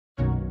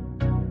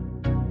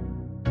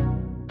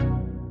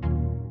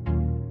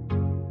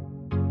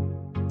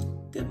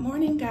Good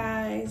morning,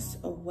 guys.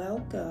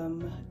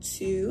 Welcome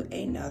to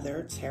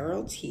another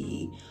Tarot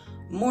Tea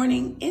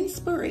morning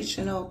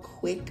inspirational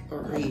quick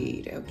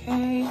read,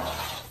 okay?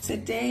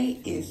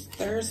 Today is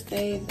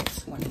Thursday, the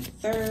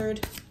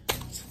 23rd,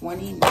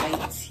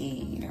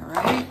 2019, all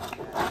right?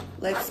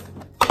 Let's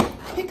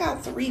pick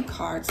out 3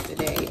 cards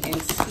today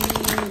and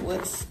see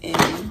what's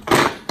in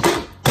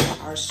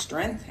our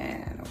strength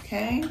hand,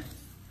 okay?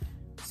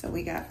 So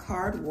we got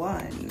card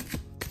 1.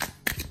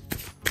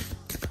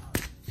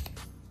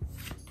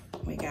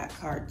 We got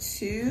card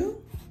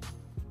 2.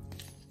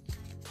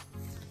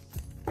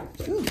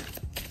 Ooh,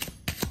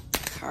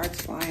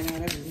 cards flying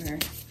out everywhere.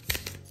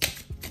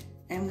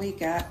 And we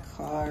got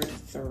card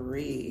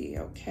 3,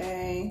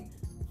 okay?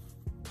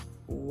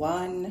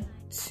 1,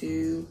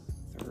 2,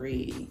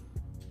 3.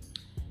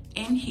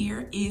 And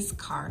here is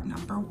card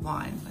number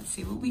 1. Let's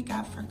see what we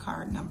got for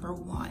card number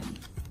 1.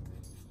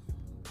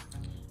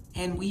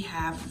 And we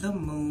have the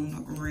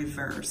moon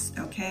reversed,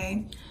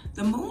 okay?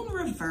 The moon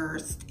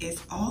reversed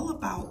is all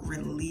about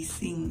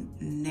releasing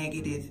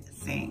negative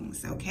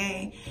things,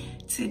 okay?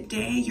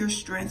 Today, your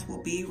strength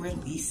will be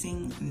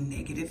releasing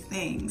negative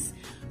things,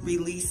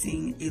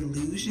 releasing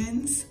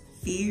illusions,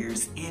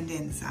 fears, and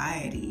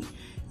anxiety.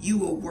 You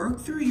will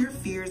work through your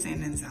fears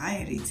and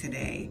anxiety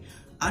today,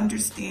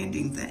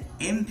 understanding the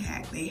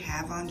impact they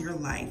have on your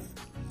life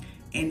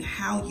and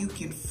how you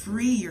can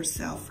free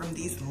yourself from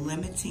these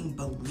limiting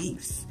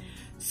beliefs.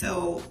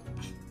 So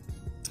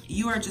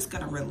you are just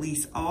going to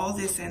release all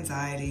this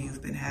anxiety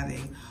you've been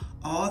having,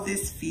 all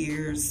this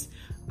fears.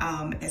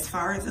 As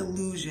far as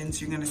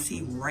illusions, you're going to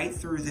see right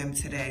through them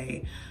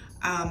today.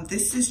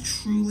 This is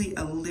truly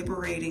a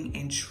liberating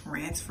and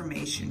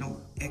transformational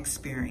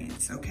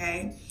experience,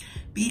 okay?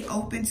 Be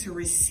open to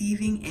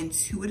receiving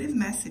intuitive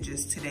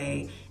messages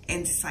today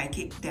and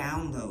psychic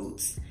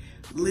downloads.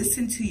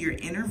 Listen to your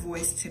inner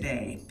voice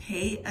today.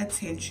 Pay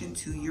attention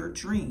to your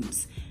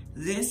dreams.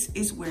 This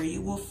is where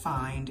you will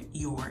find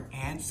your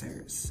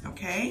answers,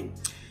 okay?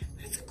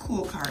 That's a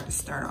cool card to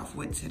start off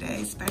with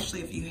today,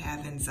 especially if you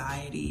have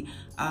anxiety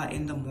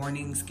in the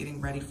mornings, getting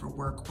ready for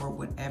work or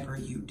whatever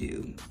you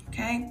do,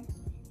 okay?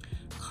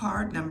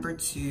 Card number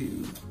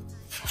 2.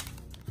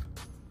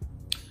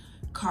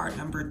 Card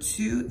number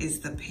 2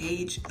 is the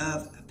Page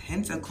of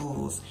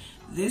Pentacles.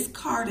 This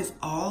card is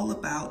all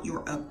about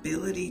your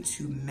ability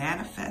to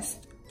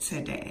manifest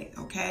today,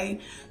 okay?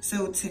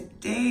 So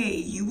today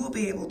you will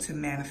be able to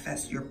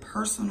manifest your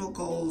personal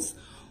goals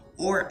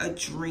or a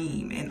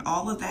dream, and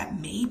all of that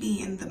may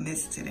be in the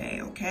midst today,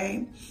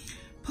 okay?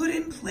 Put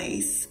in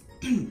place,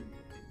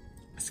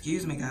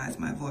 excuse me guys,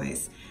 my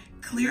voice,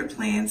 clear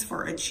plans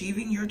for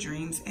achieving your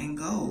dreams and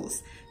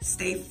goals.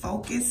 Stay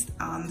focused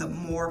on the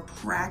more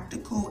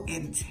practical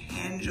and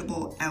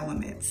tangible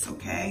elements,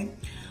 okay?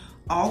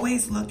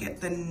 Always look at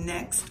the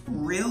next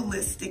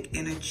realistic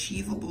and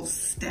achievable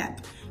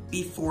step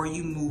before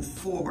you move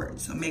forward.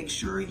 So make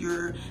sure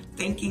you're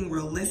thinking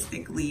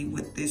realistically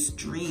with this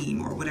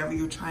dream or whatever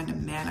you're trying to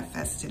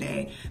manifest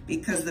today,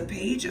 because the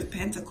Page of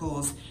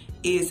Pentacles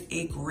is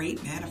a great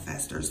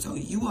manifester. So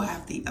you will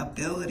have the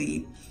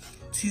ability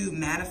to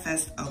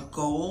manifest a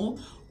goal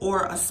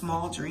or a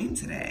small dream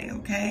today,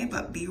 okay?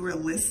 But be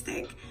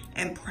realistic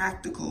and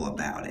practical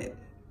about it,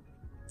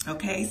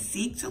 okay?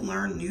 Seek to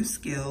learn new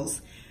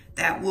skills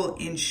that will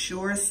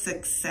ensure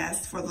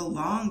success for the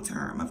long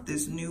term of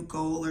this new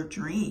goal or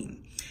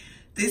dream.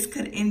 This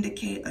could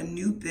indicate a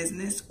new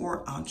business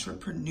or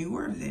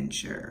entrepreneur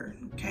venture,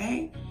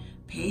 okay?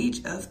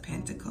 Page of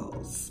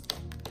Pentacles.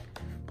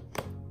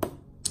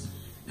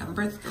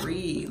 Number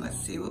 3, let's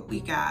see what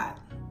we got.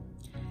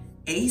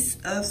 Ace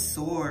of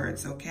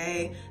Swords,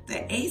 okay?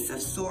 The Ace of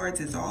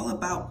Swords is all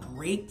about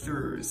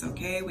breakthroughs,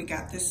 okay? We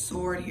got this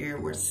sword here.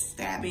 We're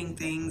stabbing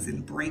things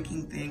and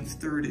breaking things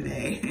through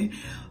today.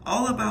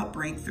 All about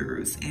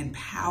breakthroughs and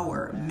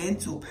power,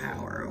 mental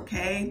power,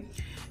 okay?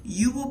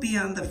 You will be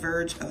on the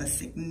verge of a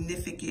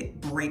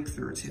significant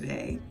breakthrough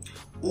today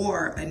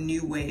or a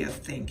new way of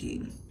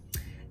thinking.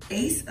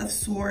 Ace of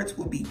Swords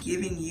will be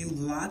giving you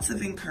lots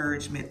of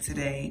encouragement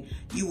today.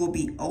 You will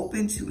be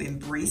open to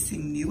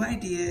embracing new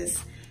ideas.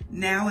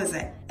 Now is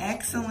an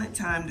excellent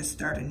time to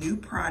start a new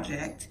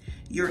project.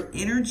 Your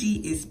energy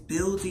is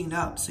building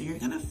up, so you're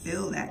gonna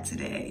feel that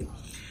today.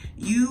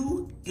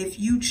 If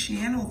you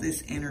channel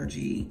this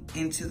energy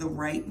into the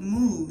right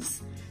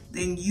moves,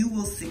 then you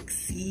will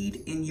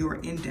succeed in your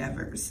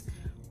endeavors.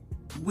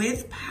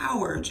 With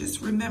power, just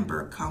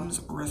remember,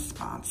 comes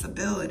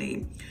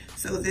responsibility.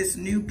 So this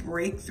new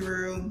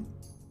breakthrough,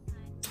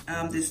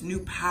 this new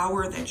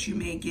power that you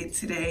may get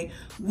today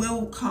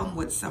will come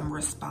with some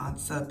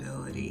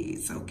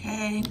responsibilities,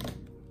 okay?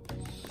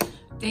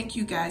 Thank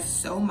you guys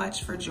so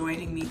much for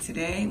joining me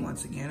today.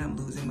 Once again, I'm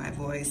losing my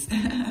voice.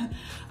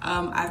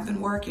 I've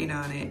been working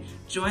on it.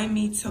 Join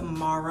me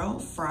tomorrow,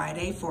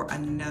 Friday, for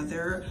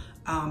another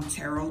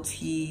Tarot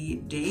Tea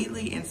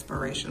daily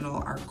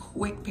inspirational or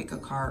quick pick a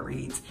card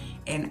reads,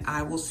 and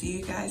I will see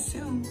you guys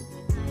soon.